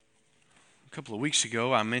couple of weeks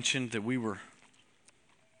ago, I mentioned that we were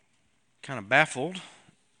kind of baffled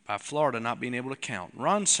by Florida not being able to count.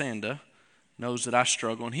 Ron Sanda knows that I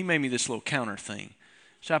struggle, and he made me this little counter thing.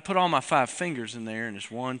 So I put all my 5 fingers in there, and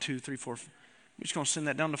it's 1, 2, 3, 4. I'm just going to send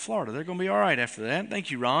that down to Florida. They're going to be all right after that.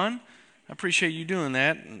 Thank you, Ron. I appreciate you doing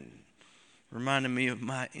that and reminding me of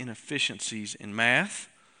my inefficiencies in math,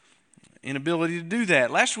 inability to do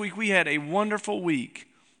that. Last week, we had a wonderful week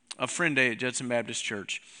of Friend Day at Judson Baptist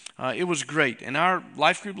Church. It was great, and our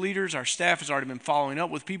life group leaders, our staff has already been following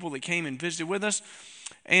up with people that came and visited with us.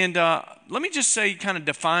 And let me just say, kind of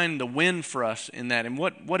define the win for us in that and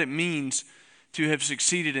what it means to have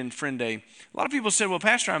succeeded in Friend Day. A lot of people said, well,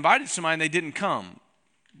 Pastor, I invited somebody and they didn't come.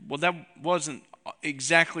 Well, that wasn't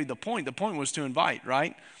exactly the point. The point was to invite,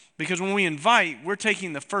 right? Because when we invite, we're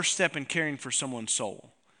taking the first step in caring for someone's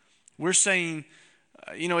soul. We're saying,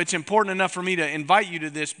 it's important enough for me to invite you to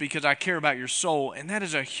this because I care about your soul. And that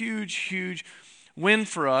is a huge, huge win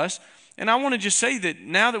for us. And I want to just say that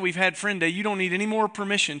now that we've had Friend Day, you don't need any more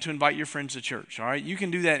permission to invite your friends to church, all right? You can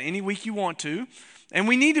do that any week you want to. And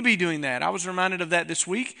we need to be doing that. I was reminded of that this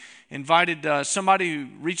week. Invited somebody who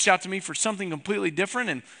reached out to me for something completely different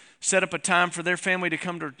and set up a time for their family to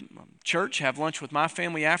come to church, have lunch with my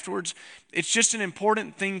family afterwards. It's just an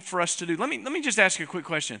important thing for us to do. Let me just ask you a quick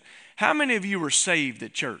question. How many of you were saved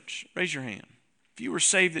at church? Raise your hand. If you were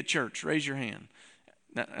saved at church, raise your hand.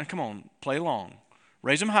 Now, come on, play along.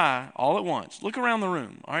 Raise them high all at once. Look around the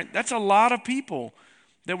room. All right, that's a lot of people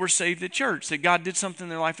that were saved at church, that God did something in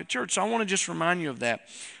their life at church. So I want to just remind you of that.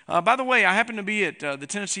 By the way, I happened to be at the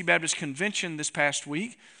Tennessee Baptist Convention this past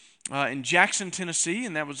week in Jackson, Tennessee,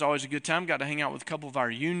 and that was always a good time. Got to hang out with a couple of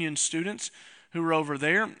our union students who were over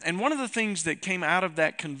there. And one of the things that came out of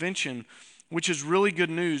that convention, which is really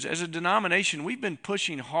good news, as a denomination, we've been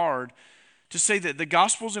pushing hard to say that the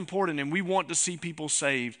gospel is important and we want to see people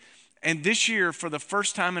saved. And this year, for the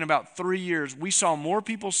first time in about 3 years, we saw more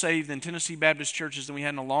people saved in Tennessee Baptist churches than we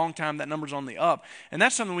had in a long time. That number's on the up. And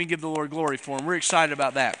that's something we give the Lord glory for, and we're excited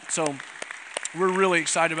about that. So we're really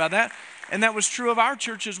excited about that. And that was true of our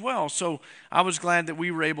church as well. So I was glad that we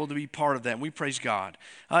were able to be part of that. And we praise God.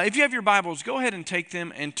 If you have your Bibles, go ahead and take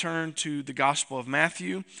them and turn to the Gospel of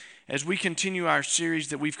Matthew as we continue our series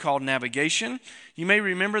that we've called Navigation. You may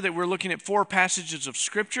remember that we're looking at 4 passages of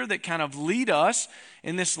Scripture that kind of lead us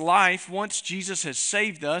in this life. Once Jesus has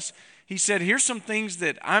saved us, he said, here's some things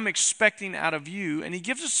that I'm expecting out of you. And he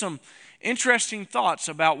gives us some interesting thoughts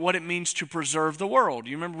about what it means to preserve the world.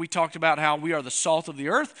 You remember we talked about how we are the salt of the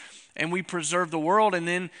earth and we preserve the world. And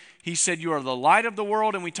then he said you are the light of the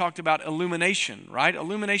world. And we talked about illumination, right?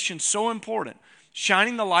 Illumination's so important.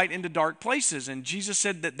 Shining the light into dark places. And Jesus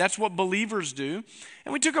said that that's what believers do.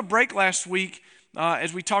 And we took a break last week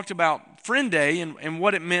as we talked about Friend Day and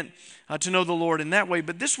what it meant to know the Lord in that way.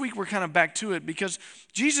 But this week we're kind of back to it because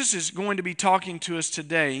Jesus is going to be talking to us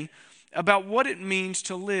today about what it means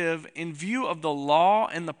to live in view of the law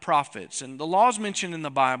and the prophets. And the law is mentioned in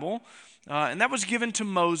the Bible, and that was given to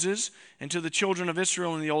Moses and to the children of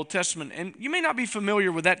Israel in the Old Testament. And you may not be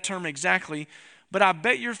familiar with that term exactly, but I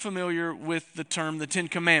bet you're familiar with the term the 10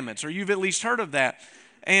 Commandments, or you've at least heard of that.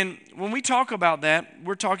 And when we talk about that,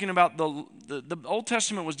 we're talking about the Old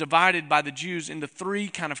Testament was divided by the Jews into 3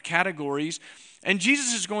 kind of categories. And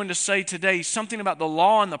Jesus is going to say today something about the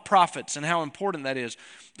law and the prophets and how important that is.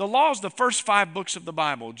 The law is the first 5 books of the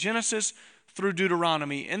Bible, Genesis through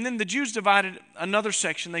Deuteronomy. And then the Jews divided another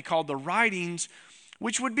section they called the writings,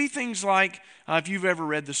 which would be things like if you've ever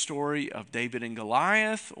read the story of David and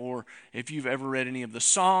Goliath, or if you've ever read any of the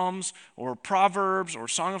Psalms or Proverbs or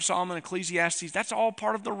Song of Solomon, Ecclesiastes, that's all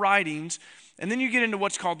part of the writings. And then you get into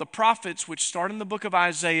what's called the prophets, which start in the book of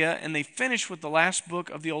Isaiah, and they finish with the last book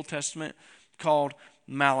of the Old Testament called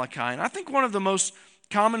Malachi. And I think one of the most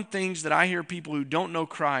common things that I hear people who don't know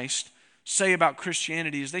Christ say about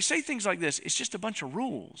Christianity is they say things like this: it's just a bunch of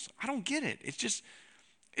rules. I don't get it.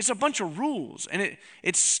 It's a bunch of rules, and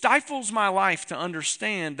it stifles my life to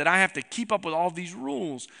understand that I have to keep up with all these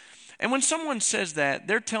rules. And when someone says that,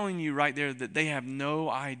 they're telling you right there that they have no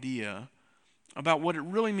idea about what it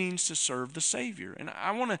really means to serve the Savior. And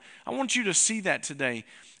I want you to see that today.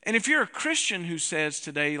 And if you're a Christian who says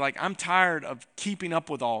today, like, I'm tired of keeping up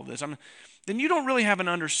with all this, then you don't really have an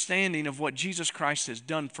understanding of what Jesus Christ has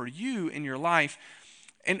done for you in your life.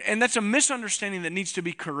 And that's a misunderstanding that needs to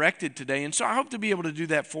be corrected today. And so I hope to be able to do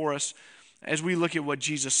that for us as we look at what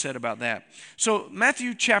Jesus said about that. So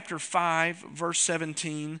Matthew chapter 5, verse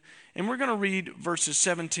 17, and we're going to read verses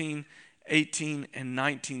 17, 18, and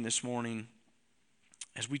 19 this morning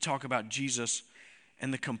as we talk about Jesus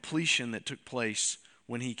and the completion that took place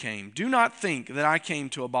when he came. Do not think that I came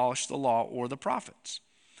to abolish the law or the prophets.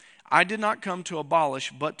 I did not come to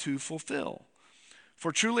abolish, but to fulfill.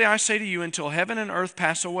 For truly I say to you, until heaven and earth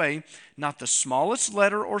pass away, not the smallest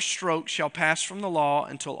letter or stroke shall pass from the law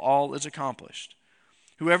until all is accomplished.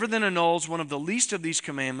 Whoever then annuls one of the least of these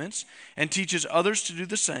commandments and teaches others to do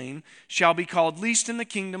the same shall be called least in the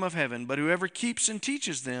kingdom of heaven. But whoever keeps and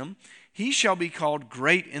teaches them, he shall be called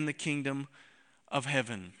great in the kingdom of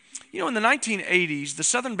heaven. You know, in the 1980s, the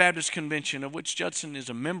Southern Baptist Convention, of which Judson is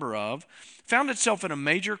a member of, found itself at a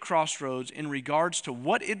major crossroads in regards to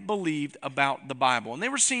what it believed about the Bible. And they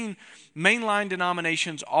were seeing mainline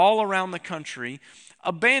denominations all around the country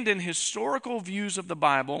abandon historical views of the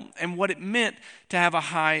Bible and what it meant to have a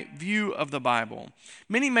high view of the Bible.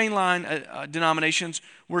 Many mainline denominations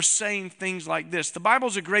were saying things like this: the Bible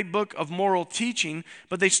is a great book of moral teaching,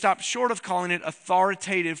 but they stopped short of calling it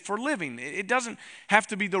authoritative for living. It doesn't have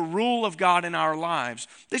to be the rule of God in our lives.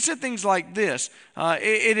 They said things like this: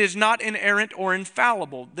 it is not inerrant or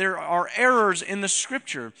infallible. There are errors in the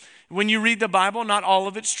Scripture. When you read the Bible, not all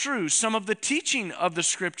of it's true. Some of the teaching of the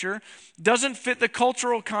Scripture doesn't fit the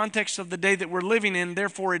cultural context of the day that we're living in.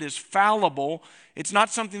 Therefore, it is fallible. It's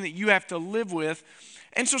not something that you have to live with.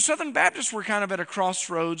 And so Southern Baptists were kind of at a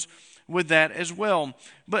crossroads with that as well.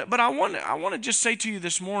 But I want to just say to you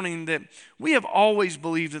this morning that we have always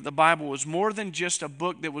believed that the Bible was more than just a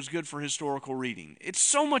book that was good for historical reading. It's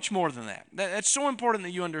so much more than that. That's so important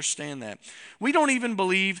that you understand that. We don't even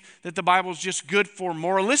believe that the Bible is just good for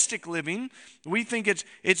moralistic living. We think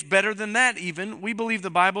it's better than that even. We believe the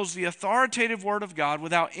Bible is the authoritative Word of God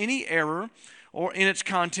without any error or in its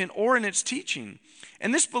content or in its teaching.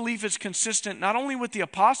 And this belief is consistent not only with the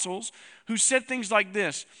apostles who said things like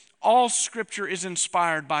this: all Scripture is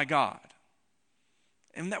inspired by God.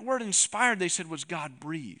 And that word inspired, they said, was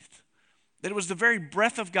God-breathed. That it was the very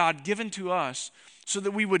breath of God given to us so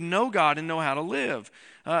that we would know God and know how to live.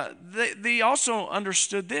 They also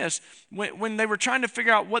understood this. When they were trying to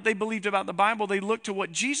figure out what they believed about the Bible, they looked to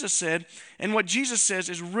what Jesus said. And what Jesus says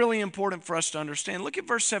is really important for us to understand. Look at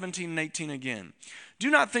verse 17 and 18 again.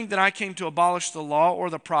 Do not think that I came to abolish the law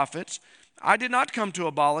or the prophets. I did not come to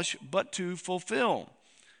abolish, but to fulfill.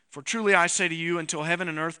 For truly I say to you, until heaven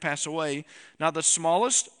and earth pass away, not the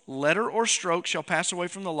smallest letter or stroke shall pass away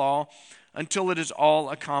from the law until it is all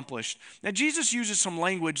accomplished. Now, Jesus uses some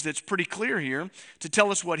language that's pretty clear here to tell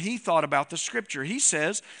us what he thought about the Scripture. He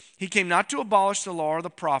says he came not to abolish the law or the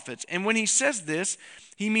prophets. And when he says this,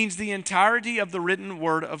 he means the entirety of the written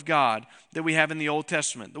Word of God that we have in the Old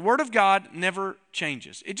Testament. The Word of God never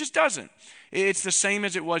changes. It just doesn't. It's the same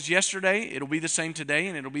as it was yesterday. It'll be the same today,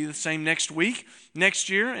 and it'll be the same next week, next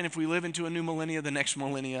year, and if we live into a new millennia, the next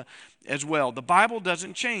millennia as well. The Bible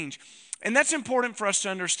doesn't change. And that's important for us to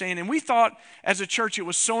understand. And we thought as a church it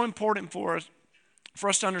was so important for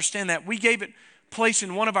us to understand that. We gave it place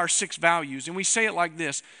in one of our 6 values, and we say it like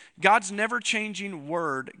this: God's never-changing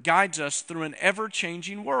Word guides us through an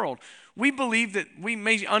ever-changing world. We believe that we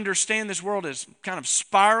may understand this world as kind of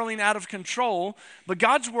spiraling out of control, but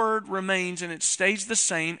God's Word remains and it stays the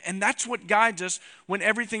same, and that's what guides us when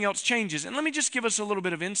everything else changes. And let me just give us a little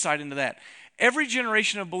bit of insight into that. Every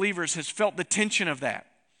generation of believers has felt the tension of that.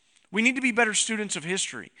 We need to be better students of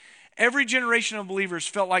history. Every generation of believers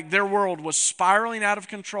felt like their world was spiraling out of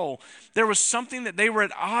control. There was something that they were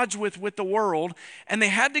at odds with the world, and they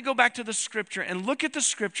had to go back to the Scripture and look at the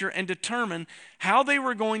Scripture and determine how they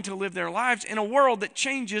were going to live their lives in a world that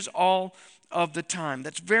changes all of the time.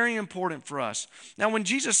 That's very important for us. Now, when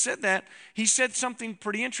Jesus said that, he said something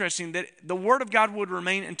pretty interesting, that the Word of God would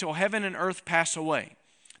remain until heaven and earth pass away.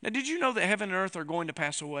 Now, did you know that heaven and earth are going to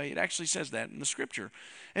pass away? It actually says that in the Scripture.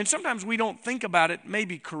 And sometimes we don't think about it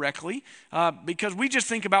maybe correctly because we just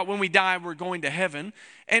think about when we die, we're going to heaven.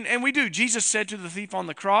 And we do. Jesus said to the thief on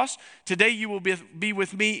the cross, today you will be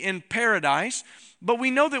with me in paradise. But we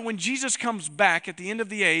know that when Jesus comes back at the end of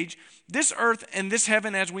the age, this earth and this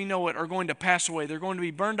heaven as we know it are going to pass away. They're going to be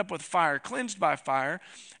burned up with fire, cleansed by fire,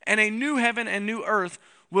 and a new heaven and new earth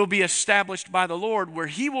will be established by the Lord, where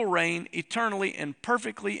he will reign eternally and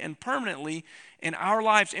perfectly and permanently in our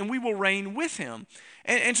lives, and we will reign with him.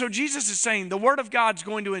 And so Jesus is saying the Word of God's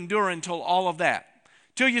going to endure until all of that.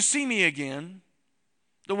 Till you see me again,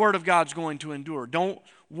 the Word of God's going to endure. Don't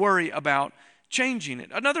worry about changing it.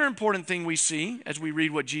 Another important thing we see as we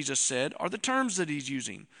read what Jesus said are the terms that he's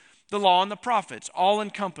using. The law and the prophets, all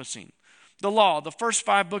encompassing. The law, the first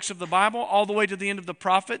 5 books of the Bible, all the way to the end of the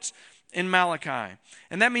prophets in Malachi.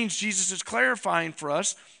 And that means Jesus is clarifying for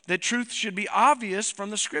us that truth should be obvious from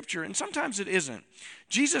the Scripture, and sometimes it isn't.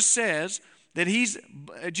 Jesus is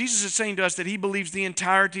saying to us that he believes the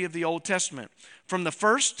entirety of the Old Testament, from the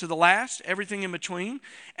first to the last, everything in between.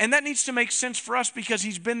 And that needs to make sense for us because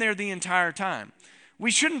he's been there the entire time.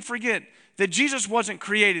 we shouldn't forget that Jesus wasn't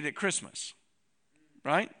created at Christmas,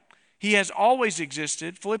 right? He has always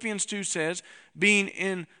existed. Philippians 2 says, being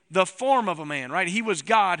in the form of a man, right? He was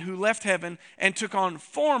God who left heaven and took on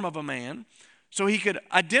form of a man so he could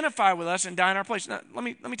identify with us and die in our place. Now, let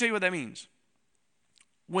me tell you what that means.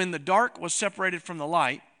 When the dark was separated from the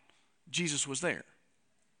light, Jesus was there,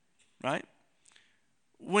 right?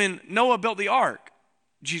 When Noah built the ark,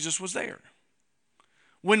 Jesus was there.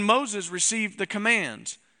 When Moses received the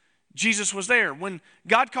commands, Jesus was there. When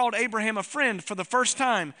God called Abraham a friend for the first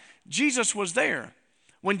time, Jesus was there.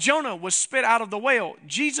 When Jonah was spit out of the whale,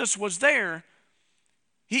 Jesus was there.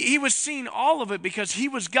 He was seeing all of it because he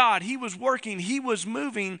was God. He was working. He was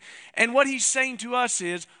moving. And what he's saying to us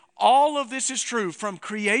is, all of this is true from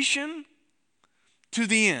creation to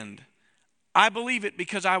the end. I believe it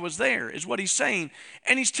because I was there, is what he's saying.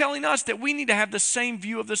 And he's telling us that we need to have the same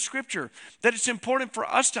view of the Scripture, that it's important for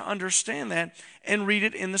us to understand that and read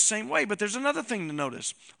it in the same way. But there's another thing to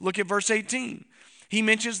notice. Look at verse 18. He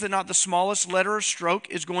mentions that not the smallest letter or stroke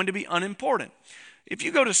is going to be unimportant. If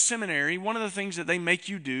you go to seminary, one of the things that they make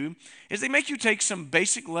you do is they make you take some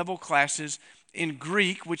basic level classes in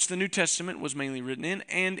Greek, which the New Testament was mainly written in,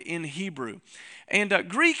 and in Hebrew. And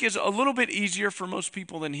Greek is a little bit easier for most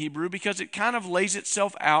people than Hebrew because it kind of lays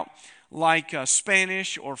itself out like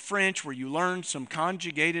Spanish or French, where you learn some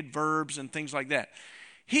conjugated verbs and things like that.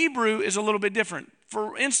 Hebrew is a little bit different.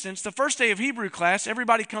 For instance, the first day of Hebrew class,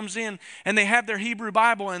 everybody comes in and they have their Hebrew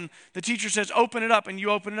Bible, and the teacher says, open it up, and you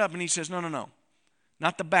open it up, and he says, no,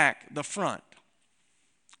 not the back, the front.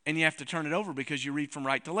 And you have to turn it over because you read from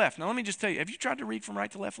right to left. Now, let me just tell you, have you tried to read from right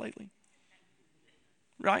to left lately?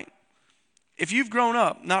 Right? If you've grown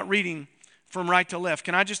up not reading from right to left,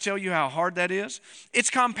 can I just tell you how hard that is? It's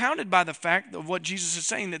compounded by the fact of what Jesus is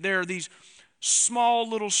saying, that there are these small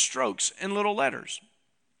little strokes and little letters.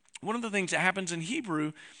 One of the things that happens in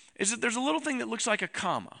Hebrew is that there's a little thing that looks like a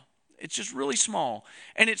comma. It's just really small.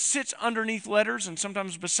 And it sits underneath letters and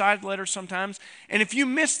sometimes beside letters sometimes. And if you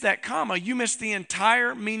miss that comma, you miss the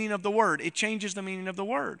entire meaning of the word. It changes the meaning of the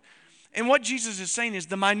word. And what Jesus is saying is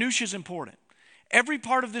the minutiae is important. Every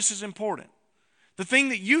part of this is important. The thing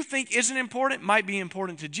that you think isn't important might be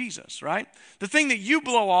important to Jesus, right? The thing that you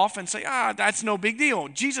blow off and say, that's no big deal.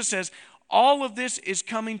 Jesus says, all of this is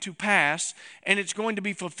coming to pass, and it's going to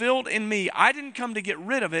be fulfilled in me. I didn't come to get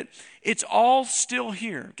rid of it. It's all still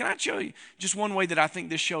here. Can I show you just one way that I think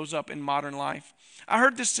this shows up in modern life? I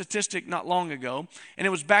heard this statistic not long ago, and it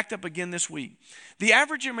was backed up again this week. The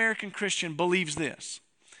average American Christian believes this.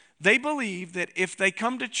 They believe that if they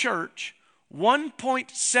come to church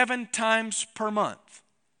 1.7 times per month,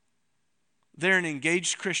 they're an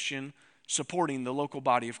engaged Christian supporting the local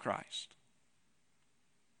body of Christ.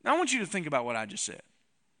 Now, I want you to think about what I just said.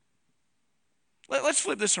 Let's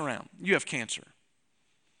flip this around. You have cancer.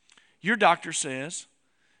 Your doctor says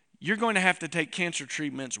you're going to have to take cancer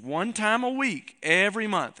treatments 1 time a week every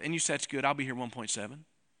month. And you say, that's good. I'll be here 1.7.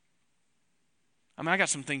 I got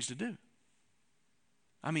some things to do.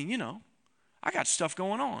 I got stuff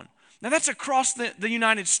going on. Now, that's across the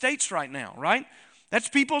United States right now, right? That's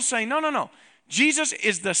people saying, no. Jesus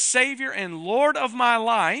is the Savior and Lord of my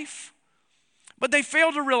life. But they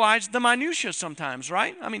fail to realize the minutiae sometimes,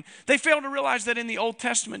 right? They fail to realize that in the Old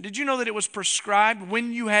Testament, did you know that it was prescribed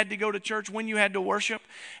when you had to go to church, when you had to worship?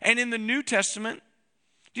 And in the New Testament,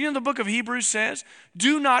 do you know the book of Hebrews says,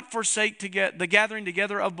 do not forsake the gathering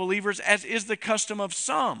together of believers as is the custom of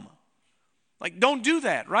some. Don't do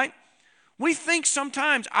that, right? We think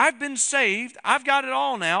sometimes, I've been saved, I've got it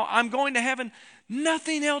all now, I'm going to heaven,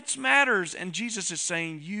 nothing else matters. And Jesus is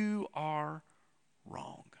saying, you are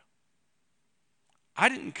wrong. I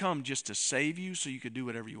didn't come just to save you so you could do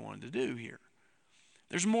whatever you wanted to do here.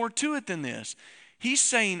 There's more to it than this. He's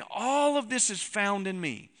saying all of this is found in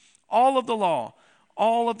me. All of the law,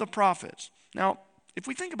 all of the prophets. Now, if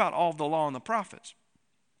we think about all of the law and the prophets,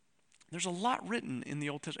 there's a lot written in the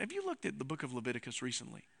Old Testament. Have you looked at the book of Leviticus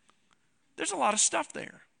recently? There's a lot of stuff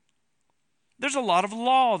there. There's a lot of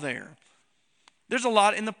law there. There's a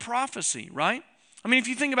lot in the prophecy, right? If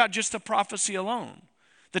you think about just the prophecy alone,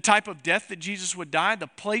 the type of death that Jesus would die, the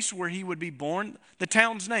place where he would be born, the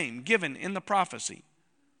town's name given in the prophecy.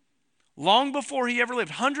 Long before he ever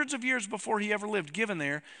lived, hundreds of years before he ever lived, given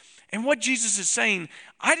there. And what Jesus is saying,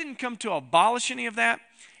 I didn't come to abolish any of that.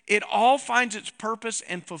 It all finds its purpose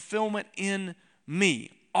and fulfillment in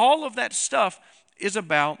me. All of that stuff is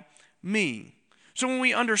about me. So when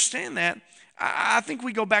we understand that, I think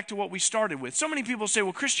we go back to what we started with. So many people say,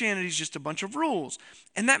 well, Christianity is just a bunch of rules.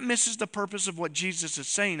 And that misses the purpose of what Jesus is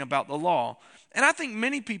saying about the law. And I think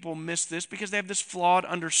many people miss this because they have this flawed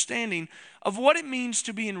understanding of what it means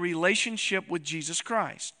to be in relationship with Jesus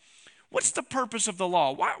Christ. What's the purpose of the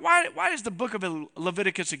law? Why does the book of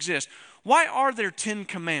Leviticus exist? Why are there 10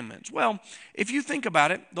 commandments? Well, if you think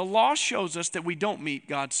about it, the law shows us that we don't meet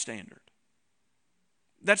God's standard.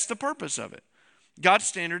 That's the purpose of it. God's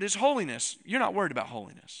standard is holiness. You're not worried about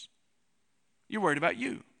holiness. You're worried about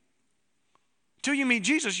you. Till you meet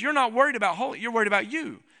Jesus, you're not worried about holy. You're worried about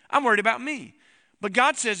you. I'm worried about me. But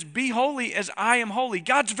God says, be holy as I am holy.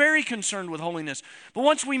 God's very concerned with holiness. But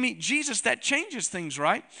once we meet Jesus, that changes things,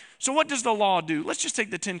 right? So what does the law do? Let's just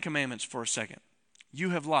take the 10 commandments for a second.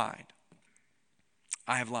 You have lied.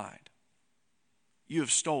 I have lied. You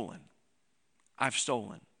have stolen. I've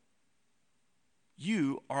stolen.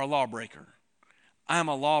 You are a lawbreaker. I am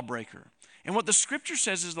a lawbreaker. And what the scripture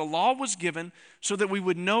says is the law was given so that we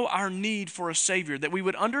would know our need for a Savior, that we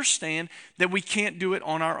would understand that we can't do it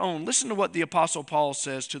on our own. Listen to what the Apostle Paul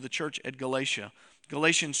says to the church at Galatia.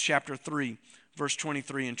 Galatians chapter 3, verse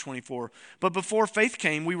 23 and 24. But before faith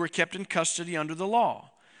came, we were kept in custody under the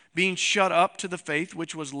law, being shut up to the faith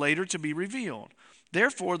which was later to be revealed.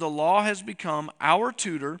 Therefore, the law has become our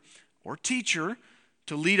tutor or teacher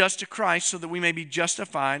to lead us to Christ so that we may be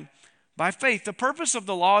justified by faith. The purpose of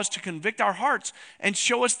the law is to convict our hearts and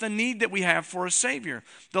show us the need that we have for a Savior.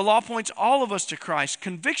 The law points all of us to Christ.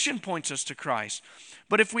 Conviction points us to Christ.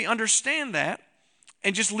 But if we understand that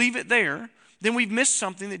and just leave it there, then we've missed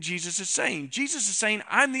something that Jesus is saying. Jesus is saying,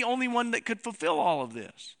 I'm the only one that could fulfill all of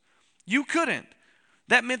this. You couldn't.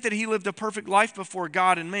 That meant that he lived a perfect life before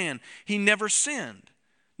God and man. He never sinned.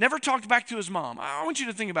 Never talked back to his mom. I want you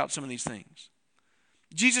to think about some of these things.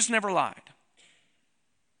 Jesus never lied.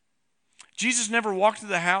 Jesus never walked through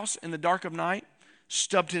the house in the dark of night,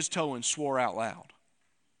 stubbed his toe, and swore out loud.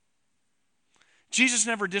 Jesus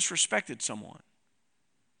never disrespected someone.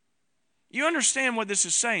 You understand what this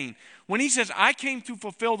is saying? When he says, I came to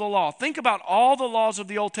fulfill the law, think about all the laws of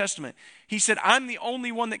the Old Testament. He said, I'm the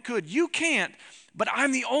only one that could. You can't, but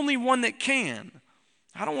I'm the only one that can.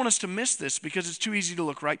 I don't want us to miss this because it's too easy to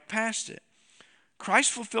look right past it.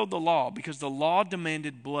 Christ fulfilled the law because the law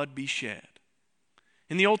demanded blood be shed.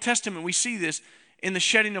 In the Old Testament, we see this in the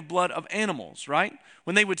shedding of blood of animals, right?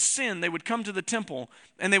 When they would sin, they would come to the temple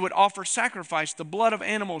and they would offer sacrifice, the blood of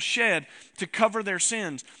animals shed to cover their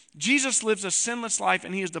sins. Jesus lives a sinless life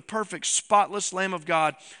and he is the perfect, spotless Lamb of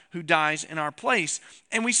God who dies in our place.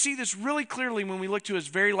 And we see this really clearly when we look to his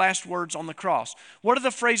very last words on the cross. What are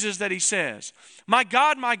the phrases that he says? My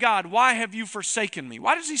God, why have you forsaken me?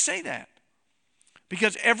 Why does he say that?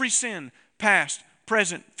 Because every sin, past,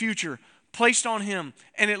 present, future, placed on him.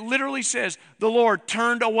 And it literally says, the Lord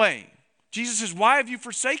turned away. Jesus says, why have you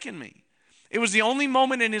forsaken me? It was the only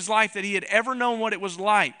moment in his life that he had ever known what it was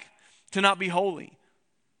like to not be holy.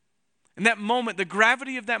 And that moment, the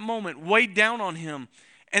gravity of that moment weighed down on him.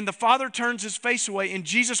 And the Father turns his face away and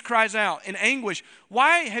Jesus cries out in anguish,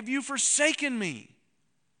 why have you forsaken me?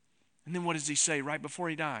 And then what does he say right before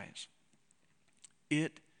he dies?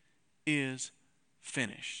 It is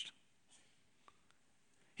finished.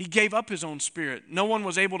 He gave up his own spirit. No one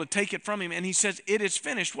was able to take it from him. And he says, it is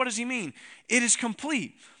finished. What does he mean? It is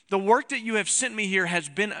complete. The work that you have sent me here has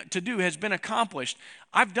been accomplished.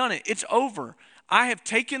 I've done it. It's over. I have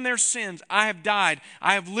taken their sins. I have died.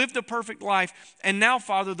 I have lived a perfect life. And now,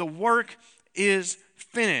 Father, the work is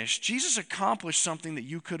finished. Jesus accomplished something that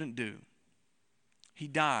you couldn't do. He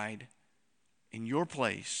died in your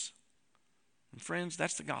place. And friends,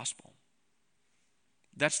 that's the gospel.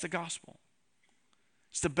 That's the gospel.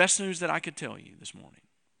 It's the best news that I could tell you this morning.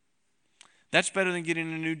 That's better than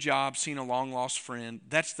getting a new job, seeing a long-lost friend.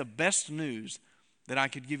 That's the best news that I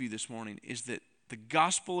could give you this morning, is that the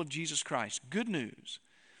gospel of Jesus Christ, good news,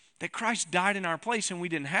 that Christ died in our place and we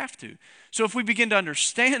didn't have to. So if we begin to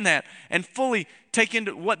understand that and fully take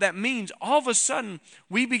into what that means, all of a sudden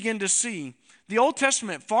we begin to see the Old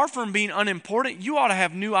Testament, far from being unimportant. You ought to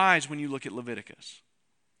have new eyes when you look at Leviticus.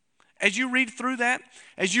 As you read through that,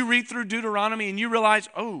 as you read through Deuteronomy and you realize,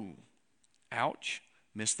 oh, ouch,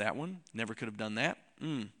 missed that one, never could have done that.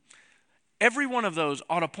 Every one of those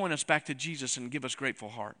ought to point us back to Jesus and give us grateful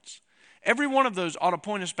hearts. Every one of those ought to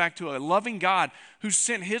point us back to a loving God who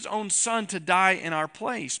sent his own son to die in our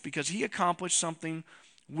place because he accomplished something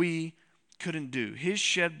we couldn't do. His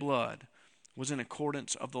shed blood was in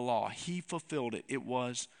accordance of the law. He fulfilled it. It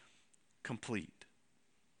was complete.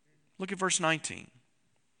 Look at verse 19.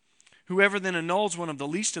 Whoever then annuls one of the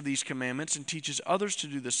least of these commandments and teaches others to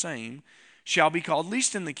do the same shall be called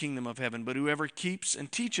least in the kingdom of heaven. But whoever keeps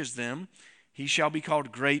and teaches them, he shall be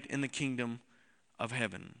called great in the kingdom of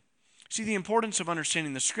heaven. See, the importance of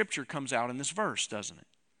understanding the Scripture comes out in this verse, doesn't it?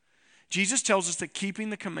 Jesus tells us that keeping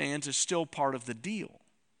the commands is still part of the deal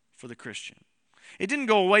for the Christian. It didn't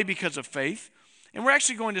go away because of faith, and we're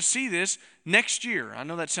actually going to see this next year. I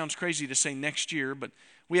know that sounds crazy to say next year, but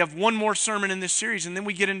we have one more sermon in this series, and then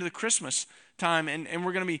we get into the Christmas time, and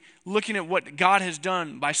we're going to be looking at what God has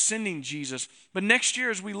done by sending Jesus. But next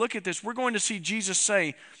year, as we look at this, we're going to see Jesus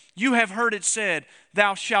say, "You have heard it said,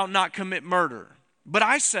 thou shalt not commit murder. But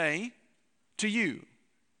I say to you,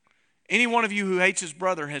 any one of you who hates his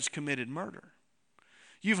brother has committed murder.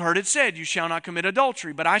 You've heard it said, you shall not commit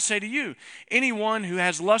adultery. But I say to you, anyone who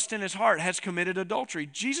has lust in his heart has committed adultery."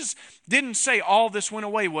 Jesus didn't say all this went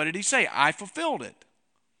away. What did he say? I fulfilled it.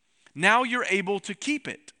 Now you're able to keep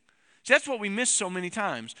it. See, that's what we miss so many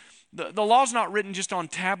times. The law's not written just on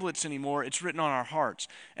tablets anymore. It's written on our hearts.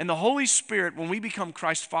 And the Holy Spirit, when we become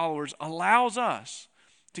Christ followers, allows us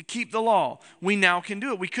to keep the law. We now can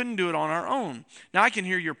do it. We couldn't do it on our own. Now, I can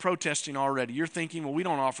hear you're protesting already. You're thinking, well, we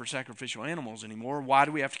don't offer sacrificial animals anymore. Why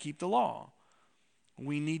do we have to keep the law?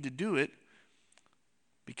 We need to do it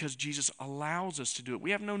because Jesus allows us to do it.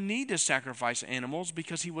 We have no need to sacrifice animals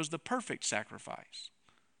because he was the perfect sacrifice.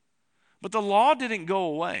 But the law didn't go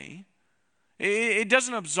away. It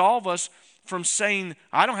doesn't absolve us from saying,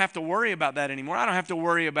 I don't have to worry about that anymore. I don't have to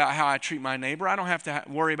worry about how I treat my neighbor. I don't have to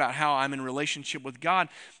worry about how I'm in relationship with God.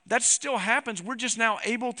 That still happens. We're just now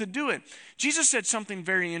able to do it. Jesus said something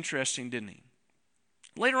very interesting, didn't he?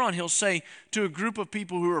 Later on, he'll say to a group of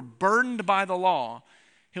people who are burdened by the law,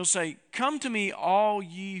 he'll say, "Come to me, all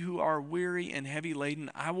ye who are weary and heavy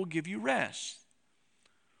laden, I will give you rest.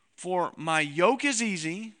 For my yoke is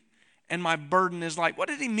easy and my burden is light." What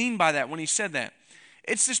did he mean by that when he said that?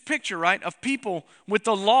 It's this picture, right, of people with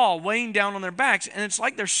the law weighing down on their backs, and it's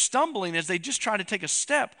like they're stumbling as they just try to take a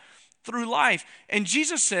step through life. And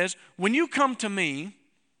Jesus says, when you come to me,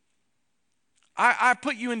 I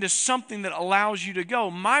put you into something that allows you to go.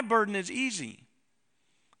 My burden is easy.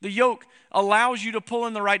 The yoke allows you to pull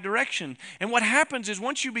in the right direction. And what happens is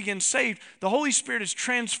once you begin saved, the Holy Spirit is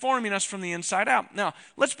transforming us from the inside out. Now,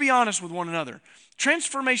 let's be honest with one another.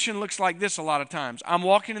 Transformation looks like this a lot of times. I'm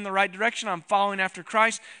walking in the right direction. I'm following after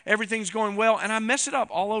Christ. Everything's going well, and I mess it up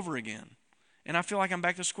all over again. And I feel like I'm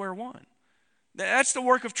back to square one. That's the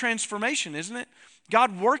work of transformation, isn't it?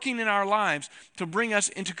 God working in our lives to bring us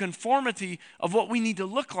into conformity of what we need to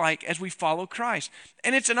look like as we follow Christ.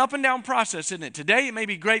 And it's an up and down process, isn't it? Today it may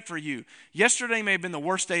be great for you. Yesterday may have been the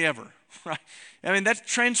worst day ever, right? I mean, that's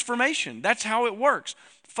transformation. That's how it works.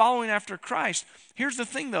 Following after Christ. Here's the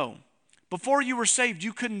thing, though. Before you were saved,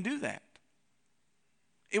 you couldn't do that.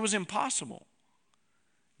 It was impossible.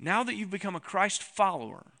 Now that you've become a Christ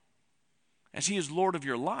follower, as he is Lord of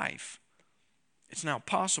your life, it's now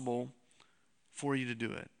possible for you to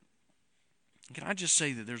do it. Can I just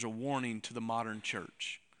say that there's a warning to the modern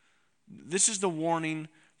church? This is the warning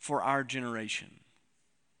for our generation.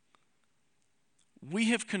 We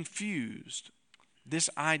have confused this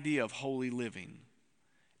idea of holy living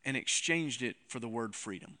and exchanged it for the word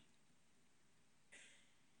freedom.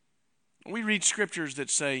 We read scriptures that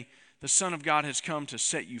say the Son of God has come to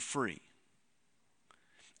set you free.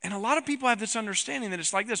 And a lot of people have this understanding that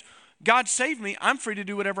it's like this: God saved me, I'm free to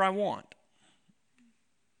do whatever I want.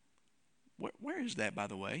 Where is that, by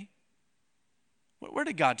the way? Where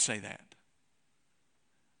did God say that?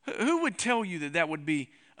 Who would tell you that that would be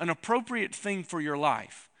an appropriate thing for your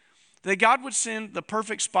life? That God would send the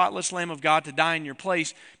perfect, spotless Lamb of God to die in your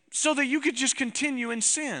place so that you could just continue in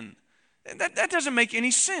sin. That doesn't make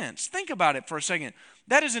any sense. Think about it for a second.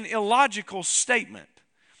 That is an illogical statement.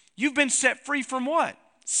 You've been set free from what?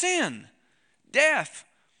 Sin, death.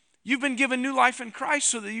 You've been given new life in Christ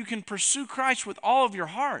so that you can pursue Christ with all of your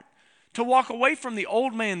heart. To walk away from the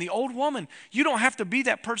old man, the old woman. You don't have to be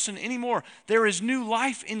that person anymore. There is new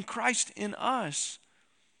life in Christ in us.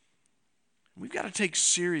 We've got to take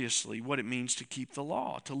seriously what it means to keep the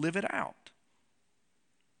law, to live it out.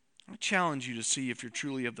 I challenge you to see if you're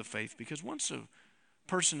truly of the faith, because once a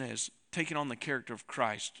person has taken on the character of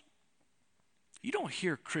Christ, you don't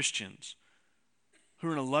hear Christians who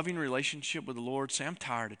are in a loving relationship with the Lord say, "I'm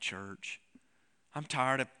tired of church. I'm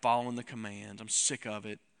tired of following the commands. I'm sick of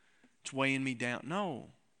it. It's weighing me down."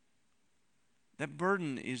 No. That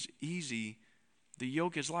burden is easy. The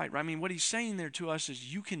yoke is light. Right? I mean, what he's saying there to us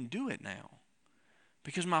is you can do it now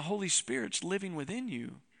because my Holy Spirit's living within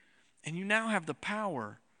you, and you now have the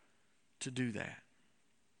power to do that.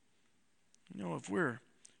 You know, if we're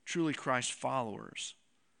truly Christ followers,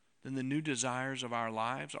 then the new desires of our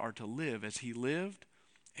lives are to live as he lived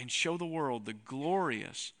and show the world the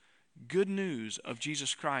glorious good news of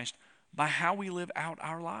Jesus Christ by how we live out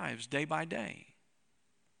our lives day by day.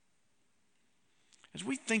 As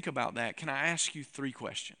we think about that, can I ask you 3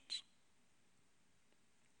 questions?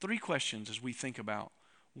 3 questions as we think about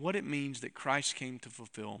what it means that Christ came to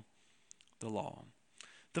fulfill the law.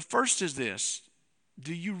 The first is this: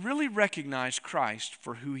 do you really recognize Christ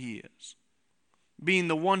for who he is? Being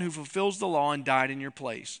the one who fulfills the law and died in your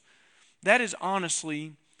place. That is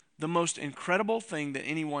honestly the most incredible thing that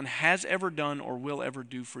anyone has ever done or will ever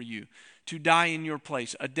do for you. To die in your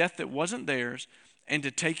place, a death that wasn't theirs, and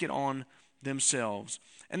to take it on themselves.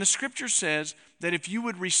 And the scripture says that if you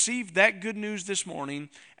would receive that good news this morning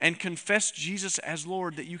and confess Jesus as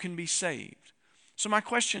Lord, that you can be saved. So my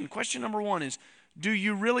question number 1 is, do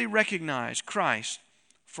you really recognize Christ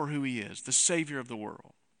for who he is, the Savior of the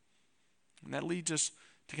world? And that leads us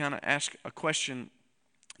to kind of ask a question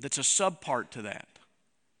that's a subpart to that.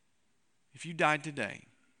 If you died today,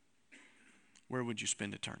 where would you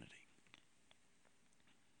spend eternity?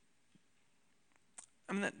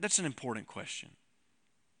 I mean, that's an important question.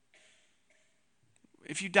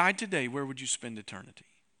 If you died today, where would you spend eternity?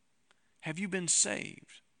 Have you been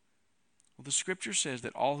saved? Well, the scripture says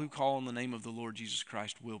that all who call on the name of the Lord Jesus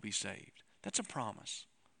Christ will be saved. That's a promise.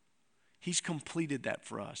 He's completed that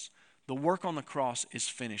for us. The work on the cross is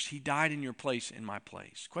finished. He died in your place, in my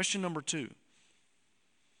place. Question number 2.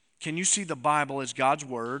 Can you see the Bible as God's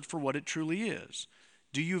word for what it truly is?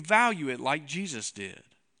 Do you value it like Jesus did?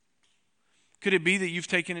 Could it be that you've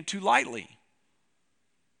taken it too lightly?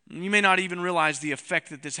 You may not even realize the effect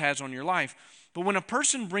that this has on your life. But when a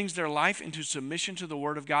person brings their life into submission to the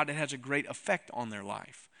Word of God, it has a great effect on their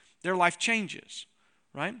life. Their life changes,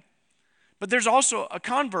 right? But there's also a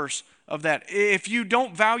converse of that. If you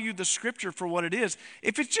don't value the Scripture for what it is,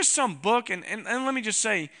 if it's just some book, and let me just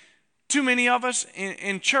say, too many of us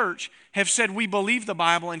in church have said we believe the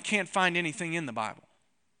Bible and can't find anything in the Bible.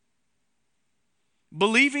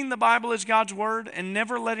 Believing the Bible is God's word and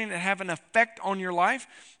never letting it have an effect on your life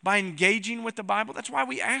by engaging with the Bible. That's why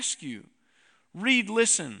we ask you, read,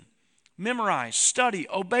 listen, memorize, study,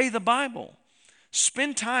 obey the Bible.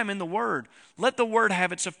 Spend time in the Word. Let the Word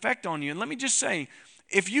have its effect on you. And let me just say,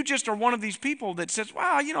 if you just are one of these people that says,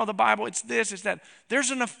 well, you know, the Bible, it's this, it's that, there's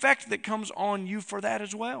an effect that comes on you for that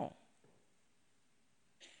as well.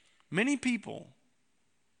 Many people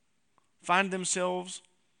find themselves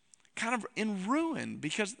kind of in ruin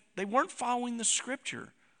because they weren't following the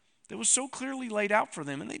Scripture that was so clearly laid out for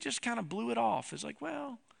them, and they just kind of blew it off. It's like,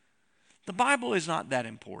 well, the Bible is not that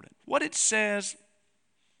important. What it says,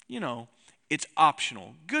 you know, it's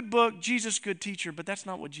optional. Good book, Jesus, good teacher, but that's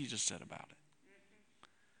not what Jesus said about it.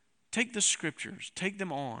 Take the Scriptures, take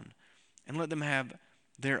them on, and let them have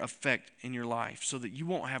their effect in your life so that you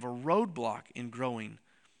won't have a roadblock in growing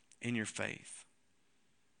in your faith.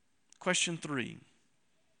 Question 3.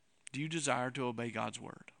 Do you desire to obey God's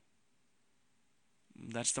word?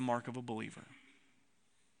 That's the mark of a believer.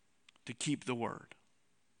 To keep the word.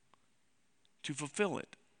 To fulfill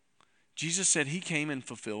it. Jesus said he came and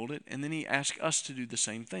fulfilled it, and then he asked us to do the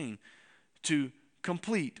same thing. To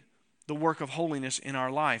complete the work of holiness in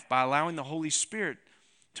our life by allowing the Holy Spirit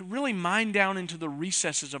to really mine down into the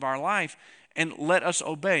recesses of our life and let us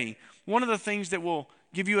obey. One of the things that will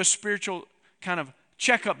give you a spiritual kind of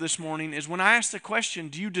checkup this morning is when I ask the question,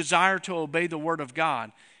 do you desire to obey the Word of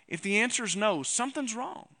God? If the answer is no, something's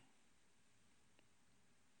wrong.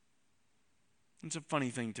 It's a funny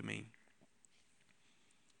thing to me.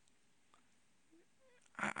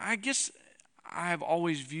 I guess I've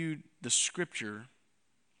always viewed the Scripture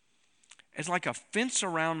as like a fence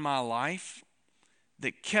around my life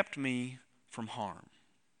that kept me from harm.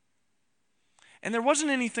 And there wasn't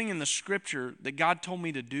anything in the Scripture that God told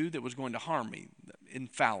me to do that was going to harm me.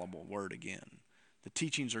 Infallible word again. The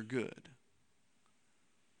teachings are good.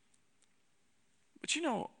 But you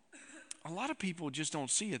know, a lot of people just don't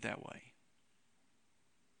see it that way.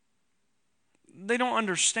 They don't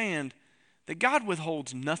understand that God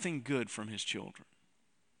withholds nothing good from his children.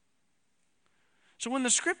 So when the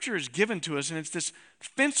Scripture is given to us and it's this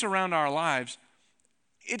fence around our lives,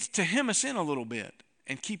 it's to hem us in a little bit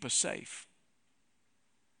and keep us safe.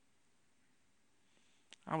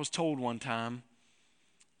 I was told one time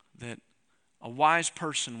that a wise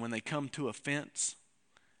person, when they come to a fence,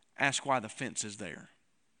 ask why the fence is there.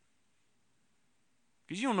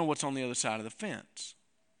 Because you don't know what's on the other side of the fence.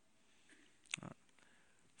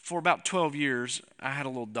 For about 12 years, I had a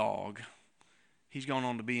little dog. He's gone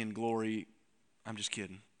on to be in glory. I'm just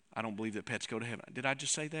kidding. I don't believe that pets go to heaven. Did I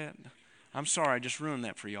just say that? I'm sorry, I just ruined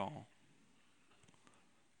that for y'all.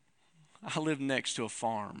 I lived next to a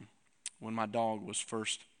farm when my dog was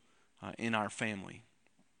first in our family.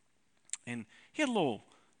 And he had a little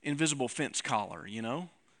invisible fence collar,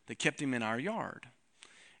 that kept him in our yard.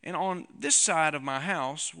 And on this side of my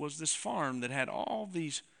house was this farm that had all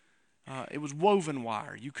these, it was woven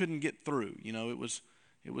wire. You couldn't get through. It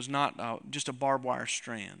was not just a barbed wire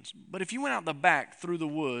strands. But if you went out the back through the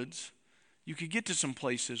woods, you could get to some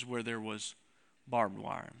places where there was barbed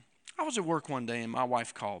wire. I was at work one day and my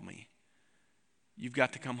wife called me. You've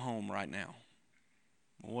got to come home right now.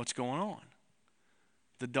 Well, what's going on?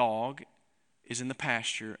 The dog is in the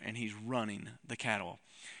pasture and he's running the cattle.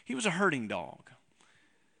 He was a herding dog.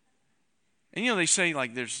 And they say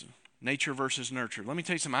like there's nature versus nurture. Let me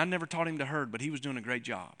tell you something. I never taught him to herd, but he was doing a great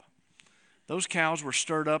job. Those cows were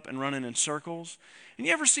stirred up and running in circles. And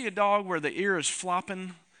you ever see a dog where the ear is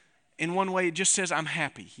flopping in one way? It just says, I'm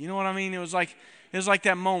happy. You know what I mean? It was like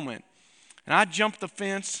that moment. And I jumped the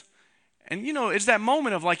fence. And it's that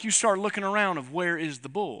moment of like you start looking around of where is the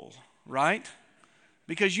bull, right?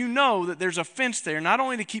 Because you know that there's a fence there, not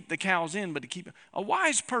only to keep the cows in, but to keep a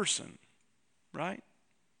wise person, right?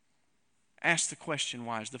 Ask the question,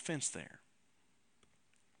 why is the fence there?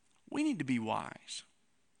 We need to be wise.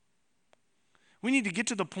 We need to get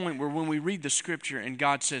to the point where when we read the scripture and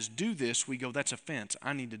God says, do this, we go, that's a fence.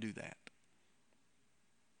 I need to do that.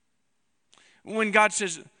 When God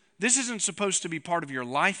says, this isn't supposed to be part of your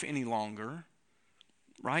life any longer,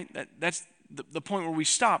 right? That's the point where we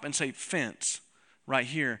stop and say, fence, right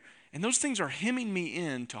here. And those things are hemming me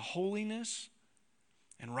in to holiness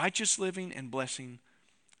and righteous living and blessing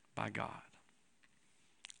by God.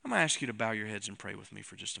 I'm going to ask you to bow your heads and pray with me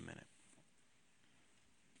for just a minute.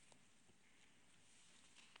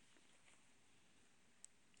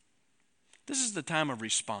 This is the time of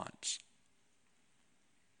response.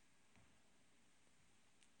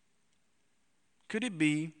 Could it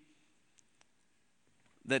be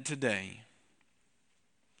that today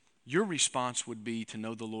your response would be to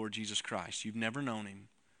know the Lord Jesus Christ? You've never known him.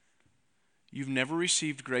 You've never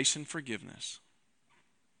received grace and forgiveness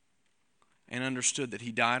and understood that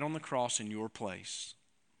he died on the cross in your place.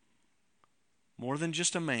 More than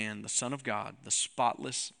just a man, the Son of God, the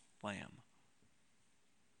spotless Lamb.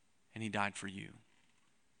 And he died for you.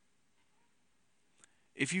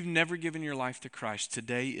 If you've never given your life to Christ,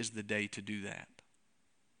 today is the day to do that.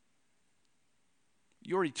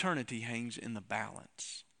 Your eternity hangs in the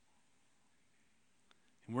balance.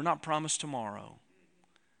 And we're not promised tomorrow.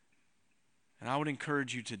 And I would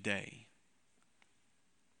encourage you today,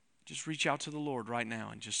 just reach out to the Lord right now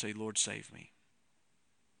and just say, Lord, save me.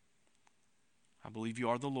 I believe you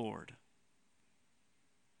are the Lord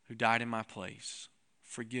who died in my place.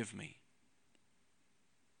 Forgive me.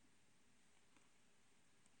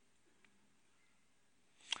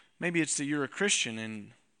 Maybe it's that you're a Christian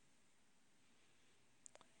and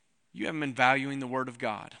you haven't been valuing the Word of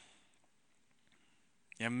God.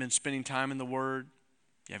 You haven't been spending time in the Word.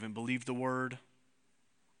 You haven't believed the Word.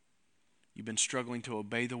 You've been struggling to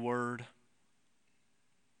obey the Word.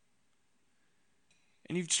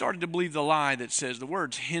 And you've started to believe the lie that says the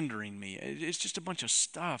Word's hindering me. It's just a bunch of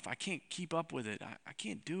stuff. I can't keep up with it. I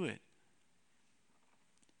can't do it.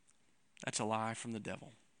 That's a lie from the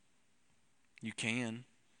devil. You can.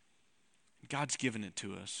 God's given it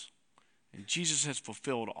to us. And Jesus has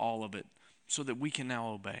fulfilled all of it so that we can now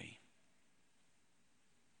obey.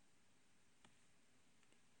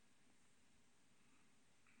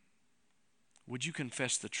 Would you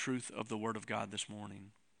confess the truth of the Word of God this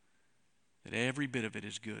morning? That every bit of it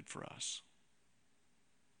is good for us.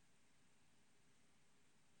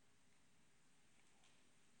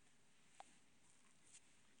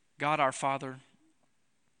 God our Father,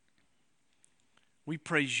 we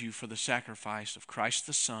praise you for the sacrifice of Christ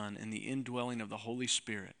the Son and the indwelling of the Holy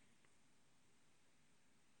Spirit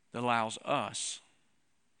that allows us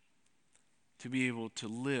to be able to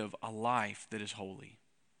live a life that is holy.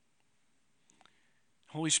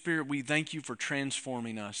 Holy Spirit, we thank you for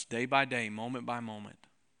transforming us day by day, moment by moment,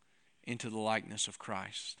 into the likeness of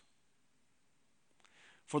Christ.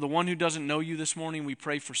 For the one who doesn't know you this morning, we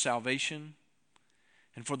pray for salvation.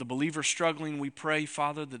 And for the believer struggling, we pray,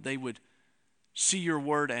 Father, that they would see your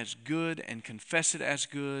word as good and confess it as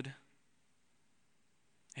good.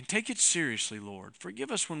 And take it seriously, Lord.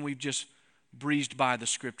 Forgive us when we've just breezed by the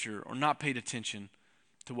Scripture or not paid attention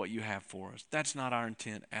to what you have for us. That's not our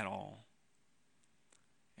intent at all.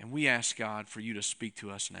 And we ask, God, for you to speak to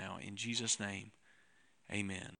us now. In Jesus' name, amen.